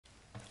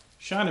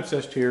Shine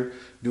Obsessed here,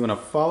 doing a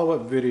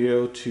follow-up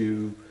video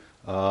to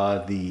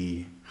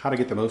the how to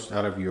get the most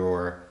out of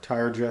your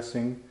tire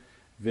dressing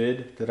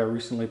vid that I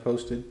recently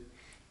posted.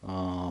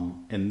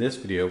 In this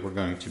video, we're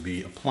going to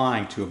be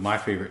applying two of my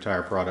favorite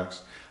tire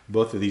products,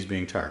 both of these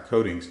being tire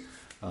coatings,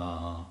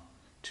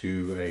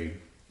 to a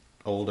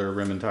older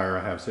rim and tire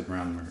I have sitting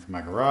around my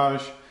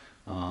garage.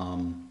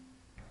 We're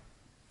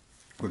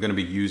going to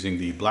be using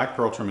the Black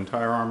Pearl Trim and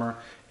Tire Armor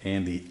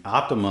and the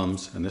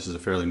Optimums, and this is a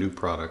fairly new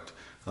product,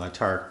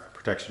 tire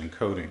protection and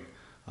coating.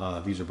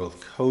 These are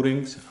both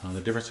coatings.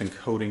 The difference in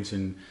coatings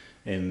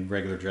in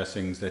regular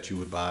dressings that you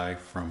would buy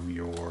from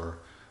your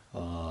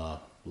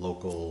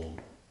local,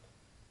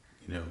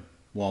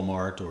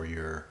 Walmart or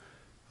your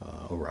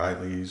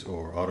O'Reilly's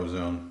or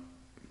AutoZone.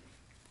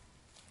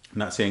 I'm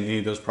not saying any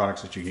of those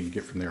products that you can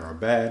get from there are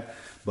bad,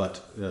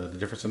 but the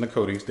difference in the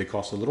coatings, they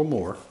cost a little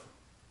more,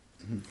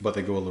 but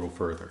they go a little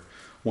further.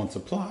 Once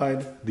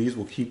applied, these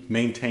will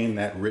maintain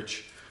that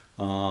rich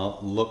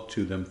look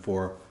to them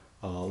for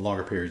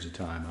longer periods of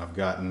time. I've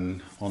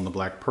gotten on the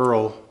Black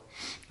Pearl,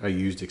 I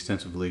used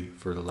extensively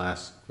for the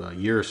last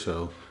year or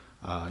so.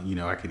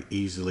 I could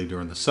easily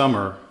during the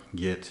summer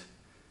get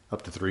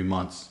up to 3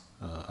 months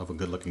of a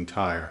good looking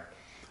tire.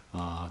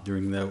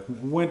 During the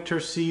winter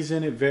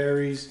season, it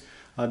varies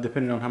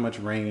depending on how much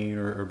rain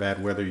or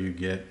bad weather you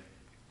get.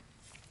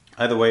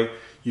 Either way,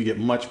 you get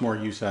much more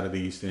use out of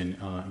these than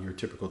your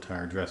typical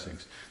tire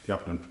dressings. The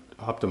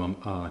Optimum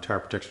tire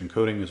protection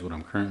coating is what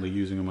I'm currently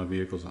using on my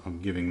vehicles.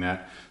 I'm giving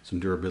that some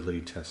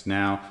durability tests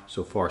now.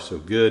 So far, so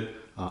good.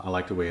 I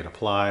like the way it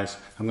applies.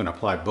 I'm going to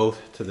apply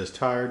both to this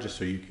tire just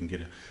so you can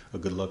get a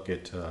good look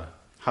at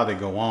how they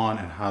go on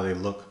and how they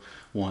look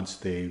once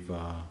they've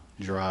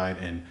dried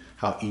and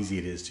how easy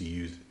it is to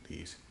use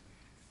these.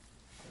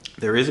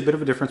 There is a bit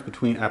of a difference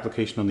between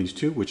application on these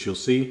two, which you'll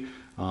see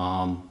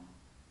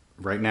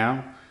right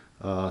now.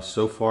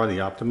 So far, the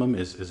Optimum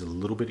is a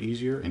little bit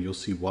easier, and you'll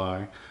see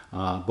why.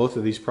 Both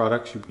of these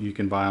products you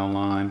can buy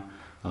online.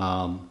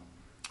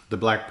 The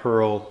Black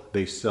Pearl,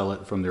 they sell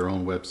it from their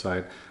own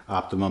website.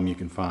 Optimum, you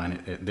can find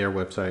it at their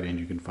website, and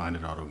you can find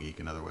it at AutoGeek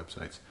and other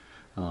websites.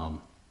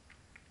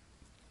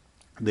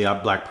 The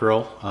Black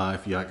Pearl,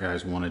 if you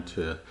guys wanted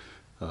to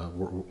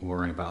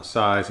worry about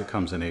size, it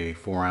comes in a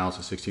 4 ounce,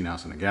 a 16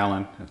 ounce, and a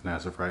gallon.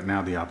 As of right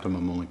now, the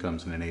Optimum only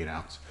comes in an 8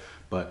 ounce.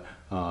 But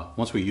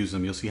once we use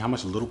them, you'll see how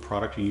much little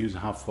product you use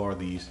and how far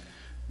these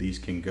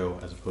can go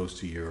as opposed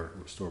to your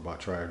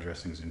store-bought tire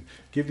dressings. And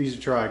give these a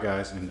try,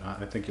 guys, and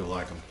I think you'll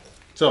like them.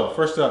 So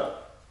first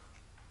up,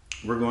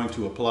 we're going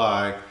to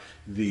apply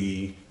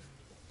the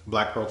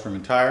Black Pearl Trim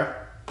and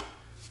Tire.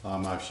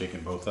 I've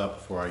shaken both up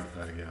before I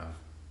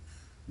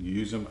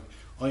use them.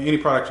 Any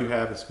product you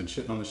have that's been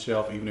sitting on the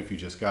shelf, even if you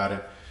just got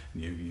it,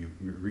 you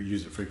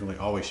reuse it frequently,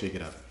 always shake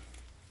it up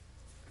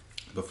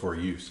before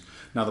use.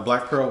 Now the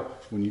Black Pearl,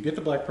 when you get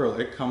the Black Pearl,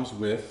 it comes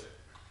with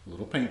a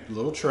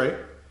little tray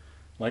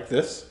like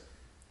this.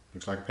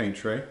 Looks like a paint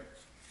tray,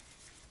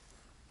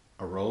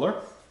 a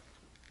roller,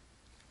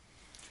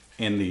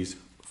 and these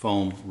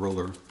foam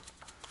roller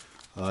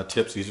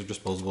tips. These are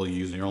disposable.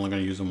 You're only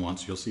going to use them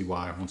once. You'll see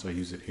why once I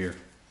use it here.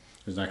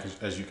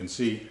 As you can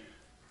see,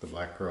 the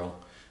Black Pearl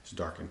is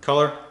dark in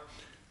color.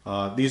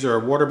 These are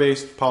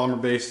water-based,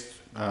 polymer-based.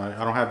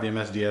 I don't have the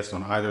MSDS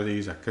on either of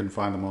these. I couldn't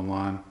find them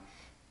online.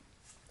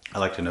 I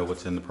like to know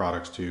what's in the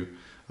products too,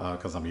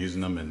 because I'm using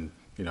them, and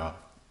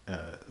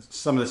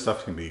some of this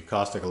stuff can be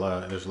caustic.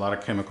 There's a lot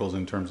of chemicals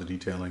in terms of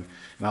detailing,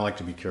 and I like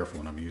to be careful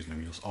when I'm using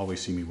them. You'll always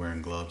see me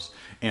wearing gloves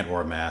and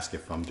or a mask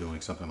if I'm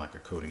doing something like a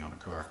coating on a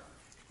car.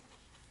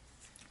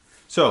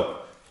 So,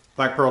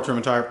 Black Pearl Trim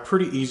and Tire,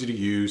 pretty easy to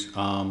use.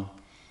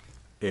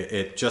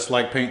 It just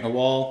like painting a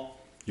wall,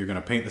 you're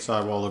going to paint the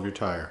sidewall of your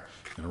tire.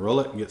 You're going to roll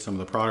it and get some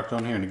of the product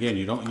on here, and again,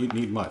 you don't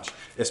need much,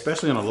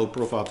 especially on a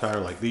low-profile tire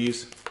like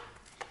these.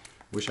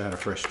 Wish I had a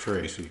fresh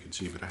tray so you could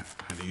see, but I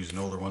had to use an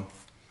older one.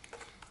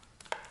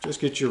 Just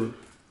get your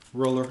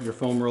roller, your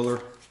foam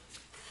roller,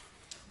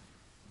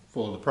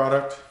 full of the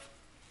product,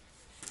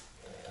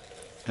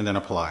 and then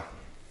apply.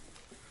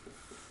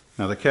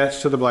 Now the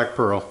catch to the Black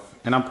Pearl,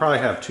 and I probably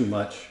have too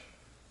much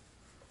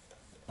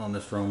on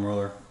this foam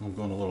roller. I'm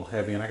going a little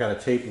heavy, and I got a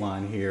tape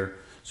line here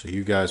so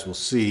you guys will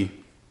see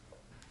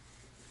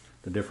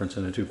the difference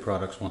in the two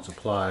products once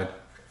applied.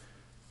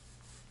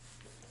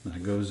 And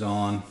it goes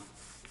on.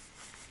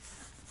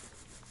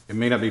 It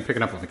may not be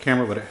picking up on the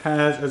camera, but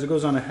as it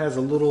goes on, it has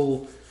a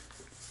little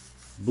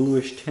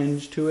bluish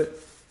tinge to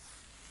it.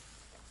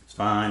 It's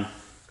fine.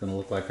 It's going to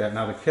look like that.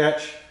 Now the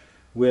catch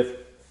with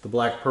the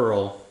Black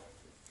Pearl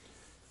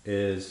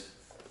is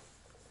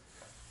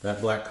that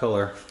black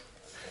color.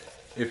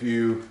 If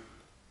you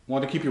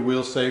want to keep your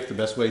wheels safe, the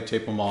best way to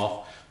tape them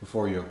off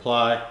before you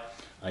apply.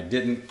 I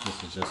didn't.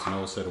 This is just an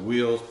old set of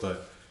wheels,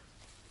 but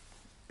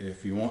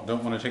if you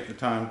don't want to take the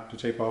time to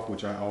tape off,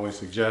 which I always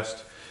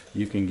suggest,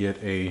 you can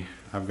get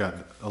I've got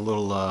a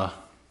little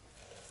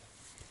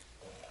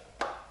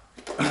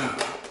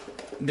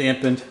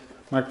dampened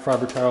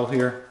microfiber towel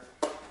here.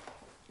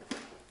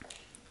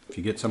 If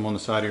you get some on the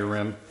side of your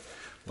rim,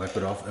 wipe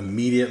it off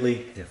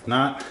immediately. If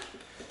not,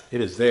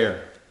 it is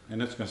there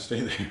and it's going to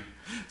stay there.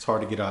 It's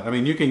hard to get out. I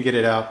mean, you can get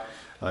it out.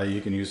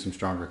 You can use some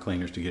stronger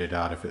cleaners to get it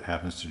out if it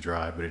happens to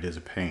dry, but it is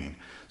a pain.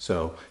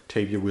 So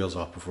tape your wheels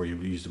off before you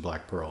use the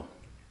black pearl.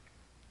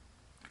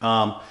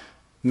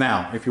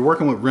 Now, if you're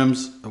working with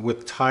rims,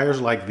 with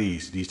tires like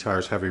these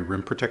tires have a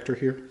rim protector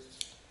here.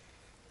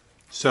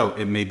 So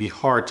it may be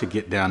hard to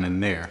get down in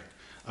there.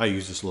 I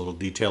use this little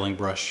detailing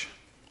brush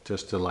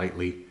just to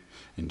lightly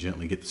and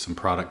gently get some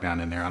product down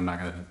in there. I'm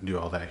not going to do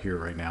all that here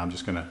right now. I'm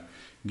just going to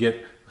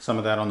get some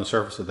of that on the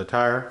surface of the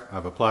tire.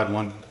 I've applied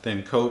one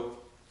thin coat.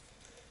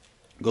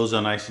 Goes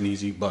on nice and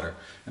easy, butter.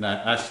 And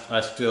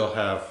I still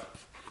have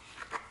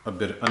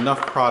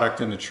enough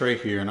product in the tray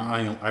here, and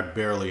I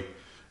barely,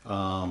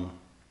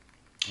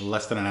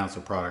 less than an ounce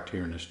of product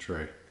here in this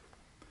tray.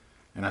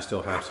 And I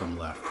still have some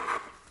left.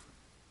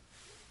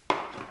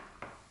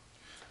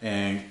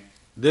 And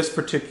this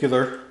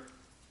particular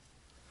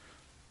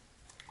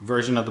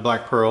version of the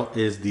Black Pearl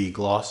is the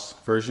gloss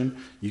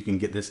version. You can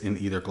get this in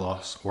either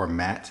gloss or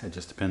matte. It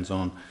just depends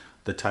on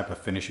the type of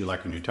finish you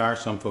like in your tire.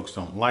 Some folks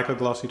don't like a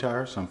glossy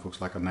tire. Some folks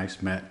like a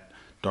nice matte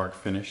dark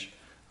finish.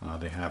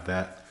 They have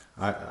that.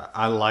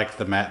 I like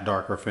the matte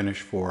darker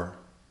finish for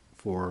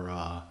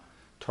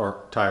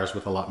tires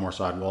with a lot more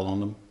sidewall on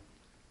them.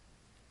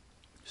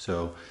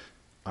 So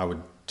I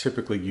would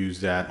typically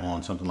use that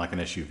on something like an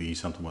SUV,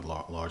 something with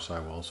large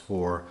sidewalls.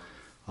 For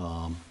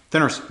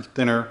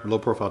thinner, low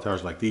profile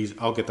tires like these,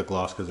 I'll get the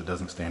gloss because it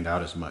doesn't stand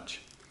out as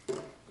much.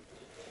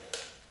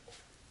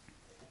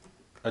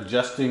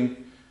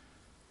 Adjusting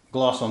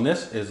gloss on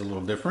this is a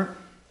little different.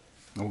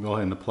 We'll go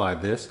ahead and apply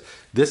this.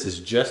 This is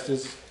just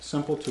as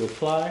simple to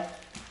apply,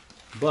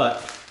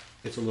 but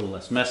it's a little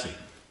less messy.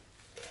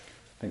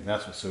 I think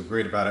that's what's so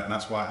great about it, and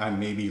that's why I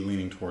may be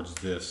leaning towards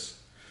this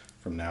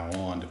from now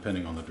on,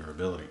 depending on the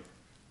durability.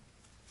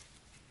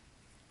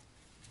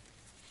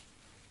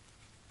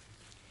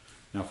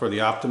 Now for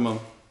the Optimum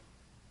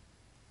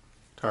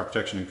tire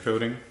protection and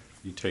coating,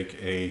 you take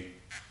a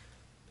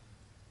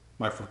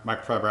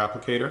microfiber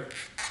applicator,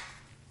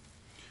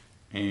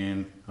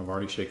 and I've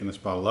already shaken this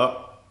bottle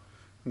up.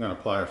 I'm going to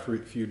apply a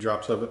few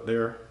drops of it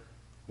there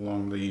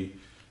along the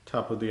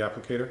top of the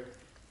applicator.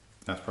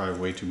 That's probably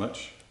way too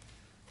much.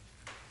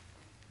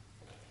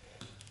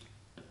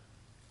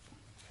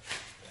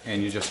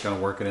 And you're just going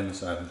to work it in the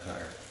side of the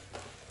tire.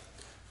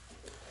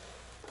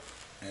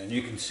 And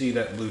you can see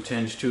that blue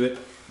tinge to it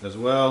as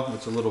well.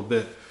 It's a little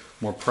bit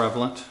more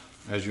prevalent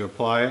as you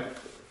apply it.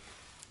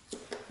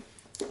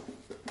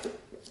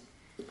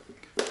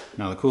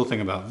 Now the cool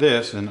thing about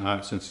this,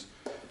 and since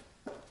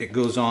it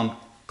goes on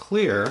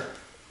clear,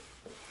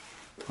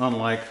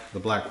 unlike the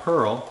Black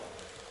Pearl,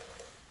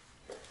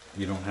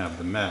 you don't have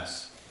the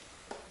mess.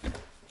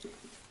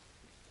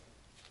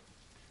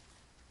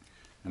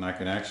 And I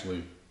can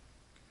actually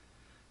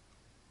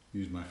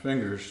use my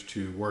fingers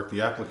to work the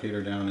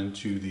applicator down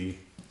into the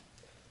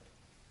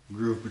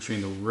groove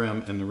between the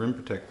rim and the rim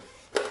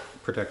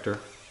protector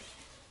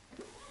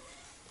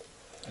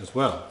as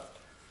well.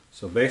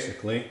 So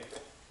basically,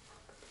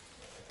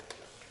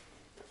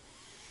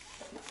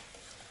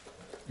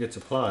 it's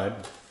applied.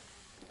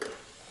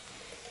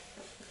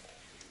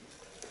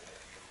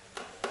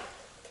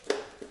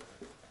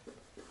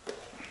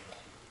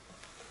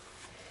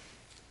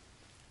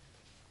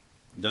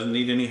 It doesn't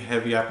need any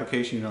heavy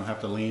application. You don't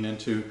have to lean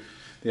into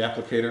the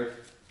applicator.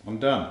 I'm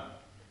done.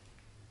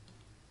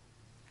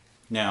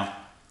 Now,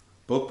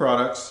 both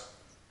products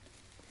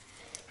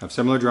have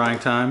similar drying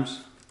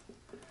times.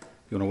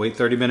 You want to wait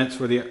 30 minutes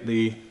for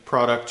the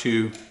product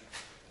to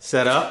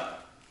set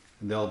up.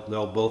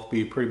 They'll both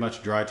be pretty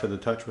much dry to the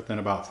touch within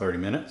about 30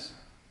 minutes.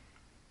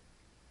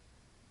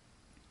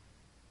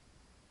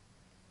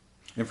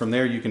 And from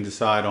there you can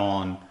decide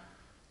on,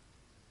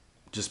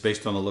 just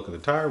based on the look of the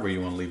tire, where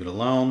you want to leave it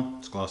alone.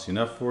 It's glossy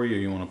enough for you.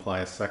 You want to apply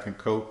a second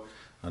coat.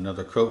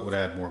 Another coat would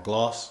add more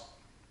gloss.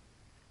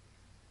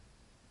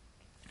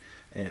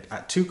 And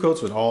 2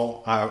 coats would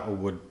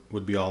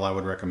be all I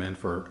would recommend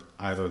for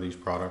either of these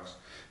products.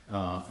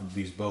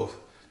 These both.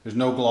 There's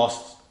no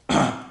gloss.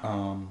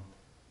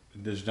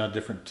 There's not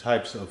different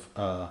types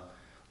of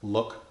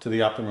look to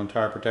the Optimum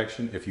tire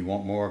protection. If you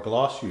want more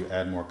gloss, you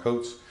add more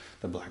coats.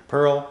 The Black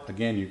Pearl,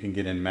 again, you can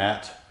get in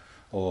matte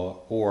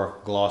or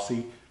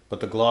glossy. But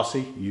the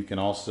glossy, you can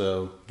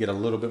also get a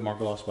little bit more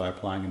gloss by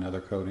applying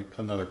another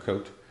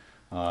coat.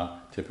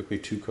 Typically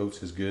 2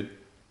 coats is good.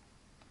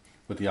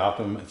 With the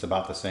Optimum, it's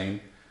about the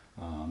same.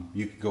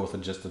 You could go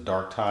with just a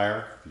dark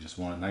tire. If you just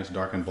want it nice,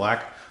 dark and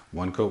black,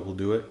 1 coat will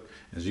do it.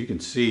 As you can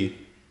see,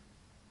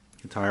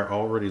 the tire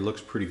already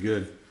looks pretty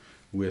good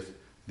with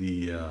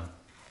the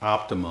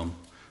Optimum.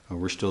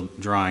 We're still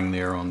drying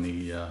there on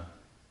the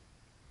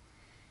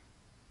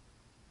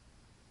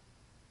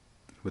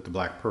with the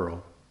Black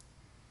Pearl.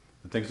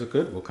 But things look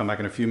good. We'll come back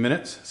in a few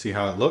minutes, see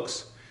how it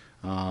looks,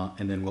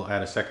 and then we'll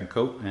add a second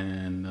coat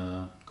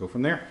and go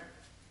from there.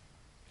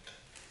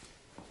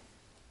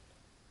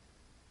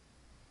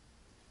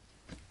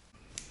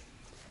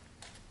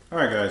 All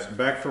right, guys,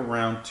 back for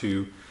round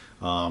 2.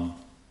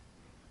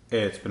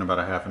 It's been about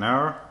a half an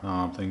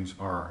hour. Things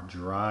are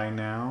dry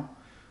now.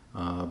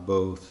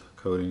 Both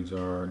coatings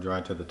are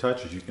dry to the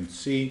touch, as you can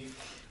see.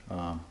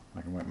 I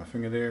can wipe my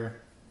finger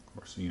there. Of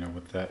course, you know,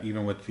 with that,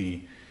 even with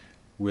the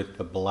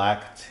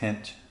black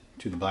tint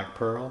to the black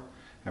pearl,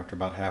 after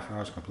about half an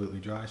hour, it's completely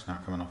dry. It's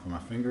not coming off of my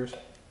fingers.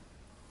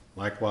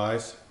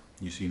 Likewise,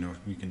 you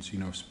can see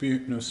no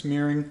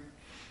smearing.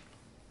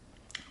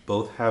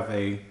 Both have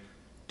a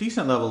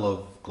decent level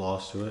of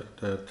gloss to it.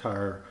 The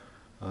tire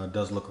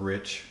does look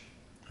rich.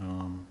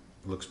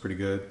 Looks pretty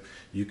good.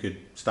 You could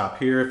stop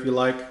here if you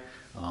like.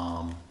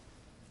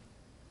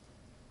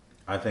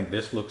 I think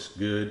this looks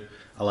good.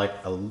 I like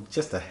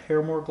just a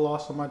hair more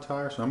gloss on my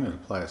tire, so I'm going to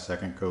apply a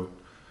second coat.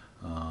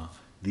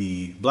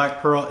 The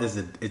black pearl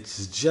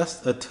it's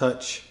just a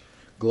touch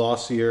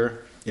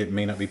glossier. It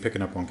may not be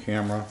picking up on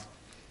camera,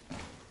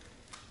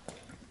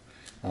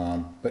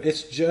 but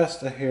it's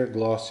just a hair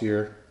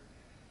glossier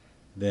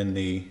than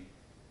the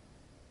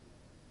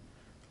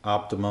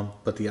Optimum.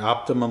 But the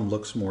Optimum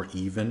looks more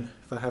even,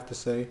 if I have to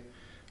say.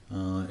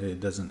 It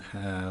doesn't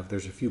have,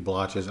 there's a few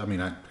blotches. I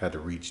mean, I had to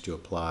reach to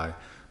apply.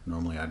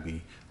 Normally I'd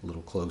be a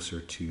little closer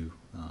to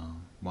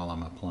while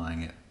I'm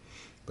applying it,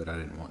 but I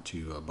didn't want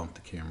to bump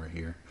the camera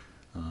here.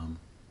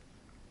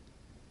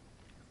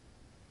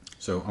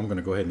 So I'm going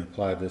to go ahead and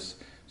apply this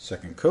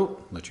second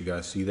coat, let you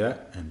guys see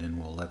that, and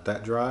then we'll let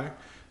that dry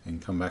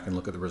and come back and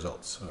look at the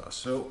results.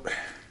 So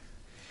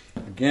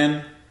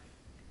again,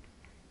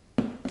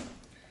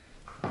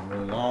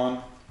 roll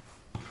on.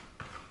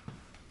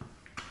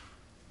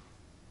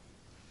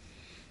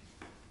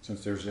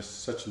 Since there's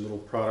just such little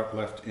product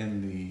left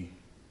in the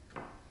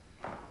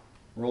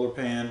roller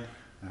pan,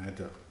 I had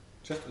to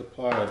just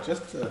apply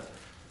just a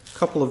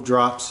couple of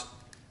drops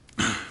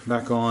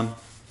back on.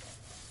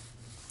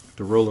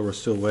 The roller was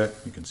still wet.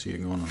 You can see it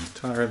going on the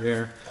tire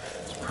there.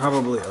 It's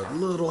probably a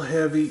little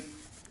heavy.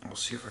 I'll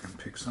see if I can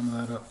pick some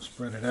of that up,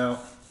 spread it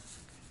out.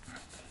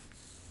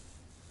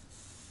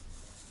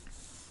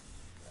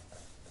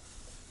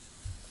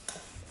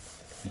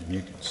 And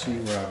you can see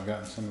where I've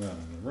gotten some of that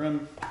in the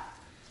rim.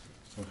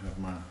 Still have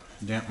my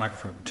damp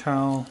microfiber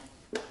towel.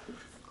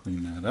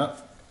 Clean that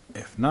up.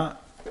 If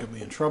not, you'll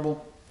be in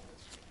trouble.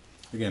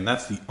 Again,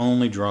 that's the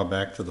only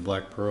drawback to the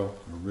black pearl.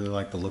 I really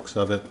like the looks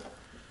of it.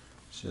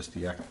 It's just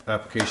the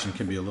application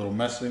can be a little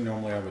messy.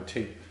 Normally I would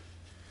tape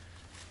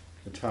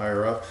the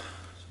tire up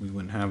so we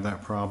wouldn't have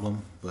that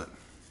problem, but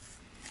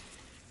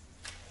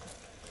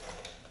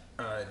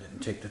I didn't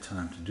take the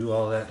time to do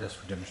all that just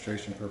for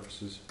demonstration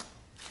purposes.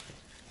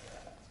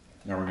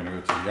 Now we're going to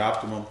go to the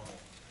Optimum.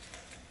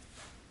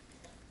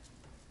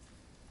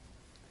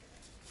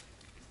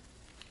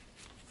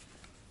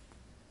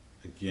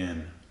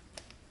 Again,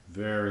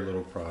 very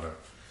little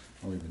product.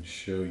 I'll even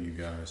show you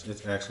guys.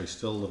 It's actually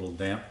still a little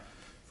damp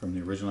from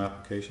the original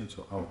application,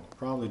 so I'll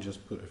probably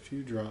just put a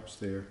few drops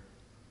there,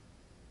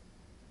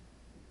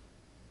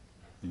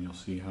 and you'll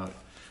see how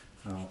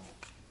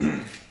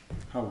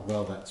how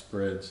well that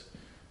spreads,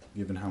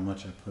 given how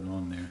much I put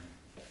on there.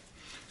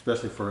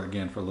 Especially for,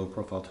 again, for low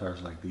profile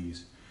tires like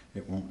these,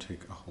 it won't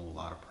take a whole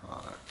lot of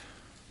product.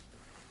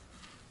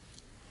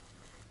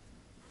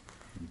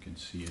 You can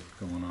see it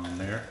going on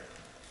there.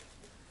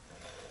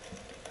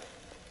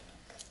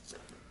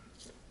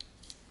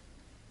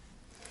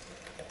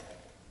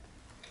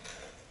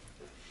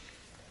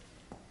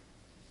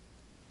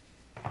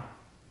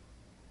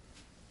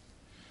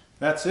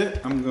 That's it.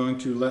 I'm going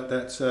to let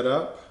that set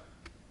up.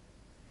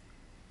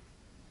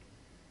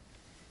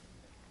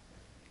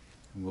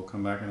 And we'll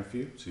come back in a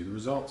few, see the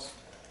results.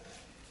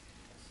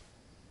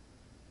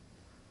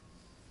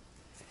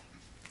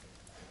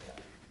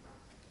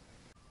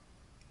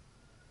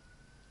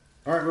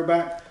 All right, we're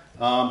back.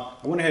 I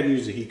went ahead and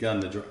used the heat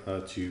gun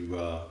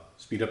to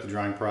speed up the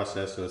drying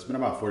process. So it's been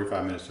about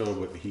 45 minutes total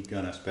with the heat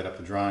gun. I sped up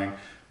the drying.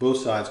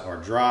 Both sides are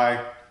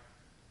dry.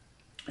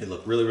 It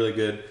looked really, really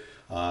good.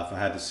 If I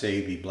had to say,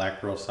 the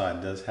black pearl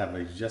side does have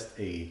just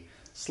a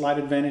slight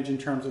advantage in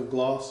terms of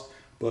gloss,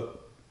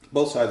 but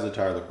both sides of the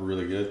tire look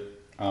really good.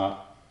 You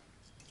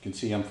can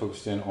see I'm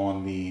focused in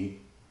on the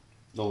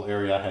little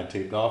area I had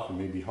taped off. It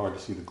may be hard to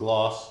see the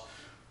gloss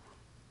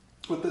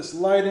with this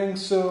lighting,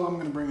 so I'm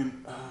going to bring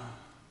in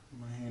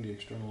my handy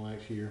external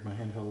light here, my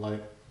handheld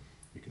light.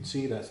 You can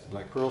see that's the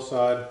black pearl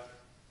side.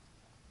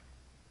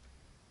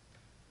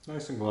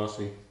 Nice and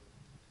glossy.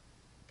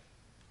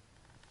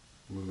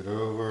 Move it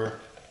over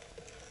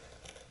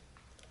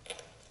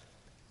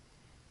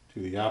to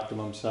the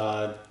Optimum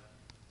side.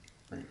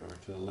 Bring it over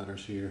to the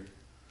letters here.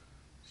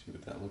 See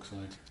what that looks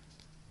like.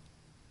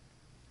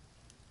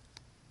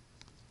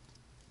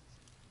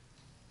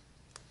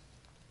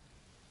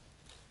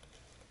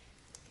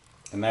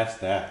 And that's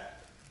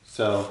that.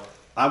 So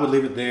I would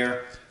leave it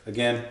there.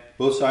 Again,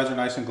 both sides are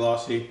nice and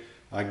glossy.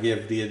 I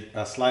give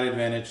a slight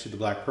advantage to the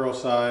black pearl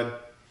side.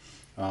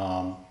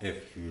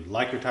 If you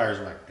like your tires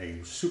like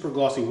a super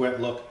glossy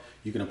wet look,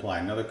 you can apply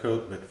another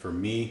coat, but for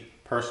me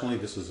personally,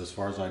 this is as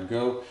far as I'd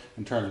go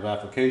in terms of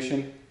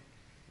application.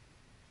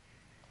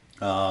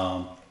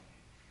 Go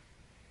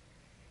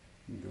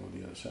to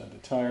the other side of the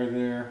tire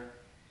there.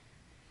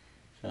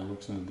 Kind of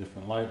looks in a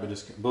different light, but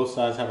both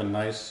sides have a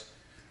nice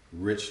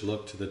rich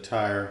look to the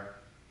tire.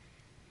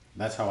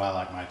 That's how I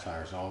like my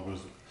tires. It all goes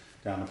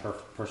down to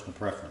personal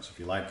preference. If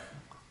you like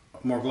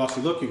a more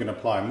glossy look, you can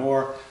apply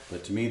more,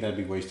 but to me that'd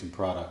be wasting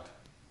product.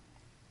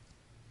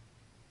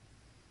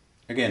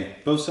 Again,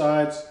 both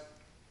sides,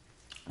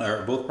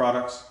 or both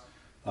products,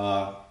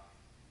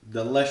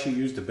 the less you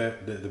use, the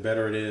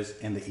better it is,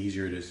 and the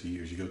easier it is to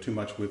use. You go too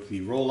much with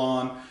the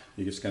roll-on,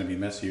 you're just going to be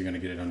messy. You're going to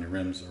get it on your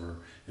rims, or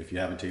if you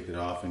haven't taped it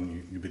off,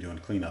 and you'll be doing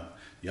cleanup.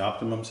 The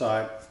Optimum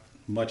side,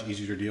 much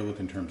easier to deal with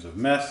in terms of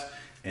mess,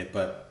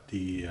 but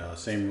the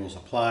same rules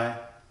apply.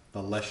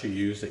 The less you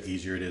use, the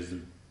easier it is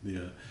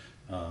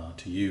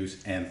to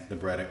use, and the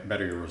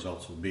better your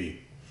results will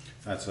be.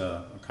 That's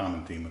a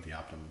common theme with the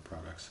Optimum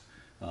products.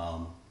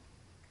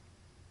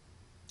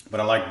 But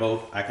I like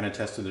both. I can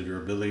attest to the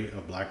durability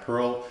of Black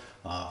Pearl.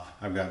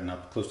 I've gotten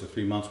up close to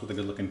 3 months with a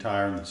good looking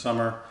tire in the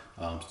summer.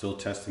 I'm still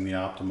testing the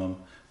Optimum,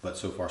 but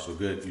so far so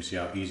good. You see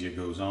how easy it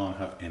goes on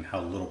and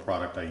how little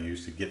product I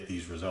use to get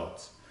these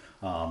results.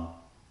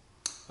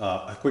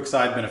 A quick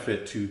side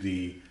benefit to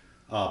the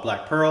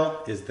Black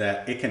Pearl is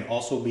that it can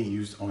also be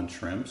used on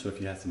trim. So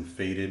if you have some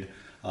faded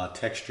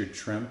textured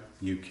trim,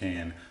 you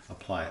can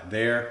apply it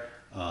there.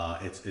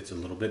 It's a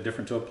little bit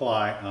different to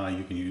apply.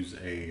 You can use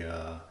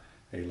a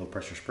low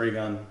pressure spray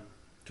gun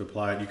to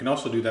apply it. You can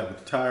also do that with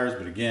the tires,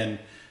 but again,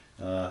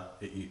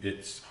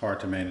 it's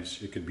hard to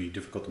manage. It could be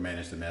difficult to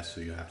manage the mess,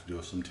 so you have to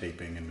do some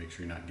taping and make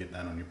sure you're not getting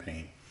that on your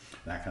paint,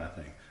 that kind of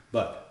thing.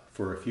 But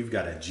for if you've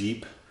got a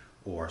Jeep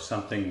or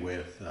something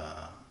with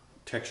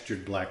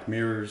textured black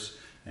mirrors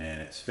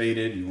and it's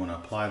faded, you want to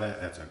apply that,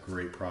 that's a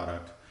great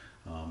product.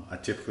 I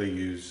typically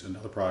use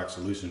another product,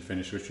 Solution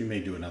Finish, which we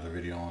may do another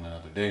video on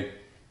another day.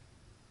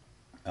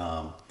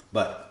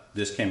 But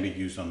this can be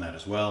used on that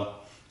as well.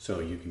 So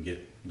you can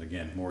get,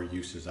 again, more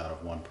uses out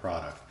of one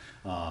product.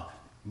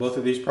 Both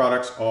of these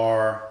products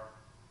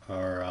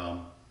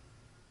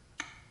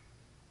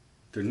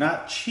they're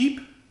not cheap,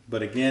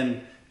 but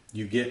again,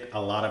 you get a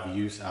lot of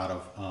use out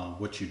of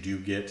what you do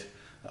get.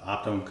 The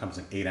Optimum comes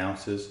in 8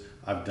 ounces.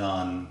 I've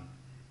done,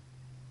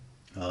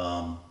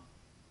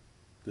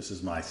 this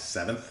is my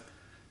 7th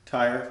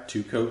tire,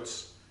 2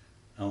 coats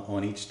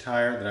on each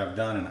tire that I've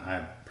done, and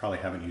I probably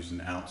haven't used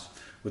an ounce.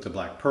 With the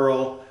Black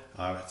Pearl,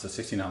 it's a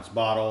 16-ounce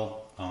bottle,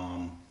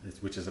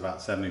 which is about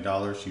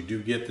 $70. You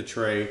do get the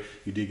tray,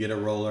 you do get a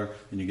roller,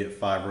 and you get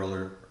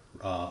 5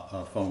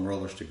 foam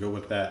rollers to go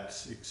with that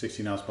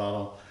 16-ounce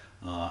bottle.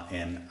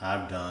 And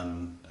I've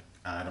done,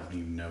 I don't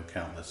even know,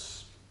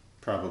 countless,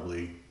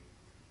 probably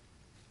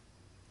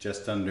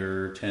just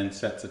under 10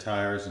 sets of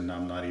tires, and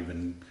I'm not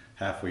even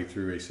halfway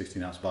through a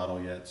 16-ounce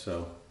bottle yet.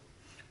 So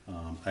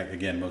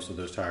again, most of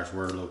those tires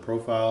were low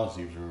profiles.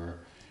 These were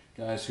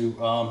guys who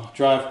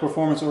drive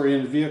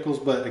performance-oriented vehicles,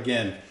 but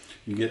again,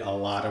 you get a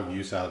lot of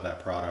use out of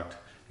that product.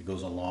 It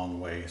goes a long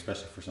way,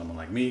 especially for someone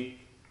like me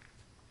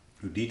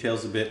who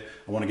details a bit.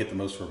 I want to get the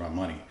most for my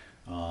money.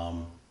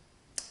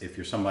 If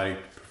you're somebody who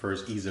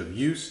prefers ease of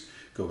use,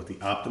 go with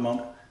the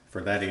Optimum.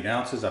 For that 8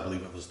 ounces, I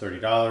believe it was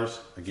 $30.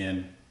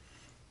 Again,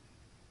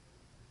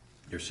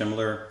 you're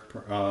similar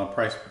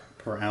price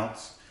per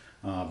ounce.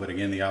 But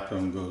again, the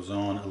Optimum goes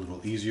on a little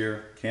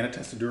easier. Can't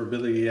attest to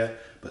durability yet,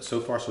 but so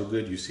far so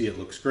good. You see it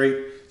looks great.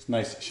 It's a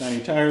nice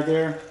shiny tire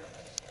there.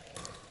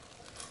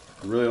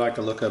 I really like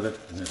the look of it,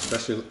 and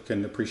especially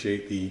can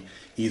appreciate the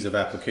ease of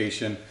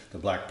application. The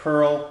Black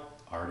Pearl,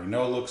 I already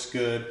know looks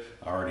good.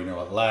 I already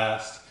know it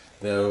lasts,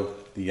 though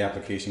the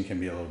application can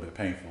be a little bit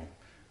painful.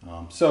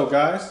 So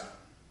guys,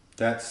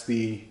 that's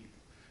the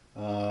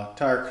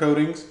tire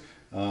coatings.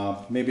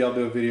 Maybe I'll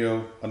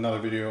do another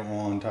video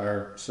on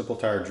simple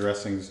tire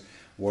dressings,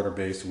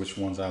 water-based, which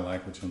ones I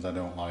like, which ones I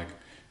don't like,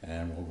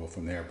 and we'll go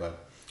from there.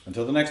 But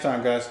until the next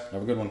time, guys,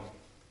 have a good one.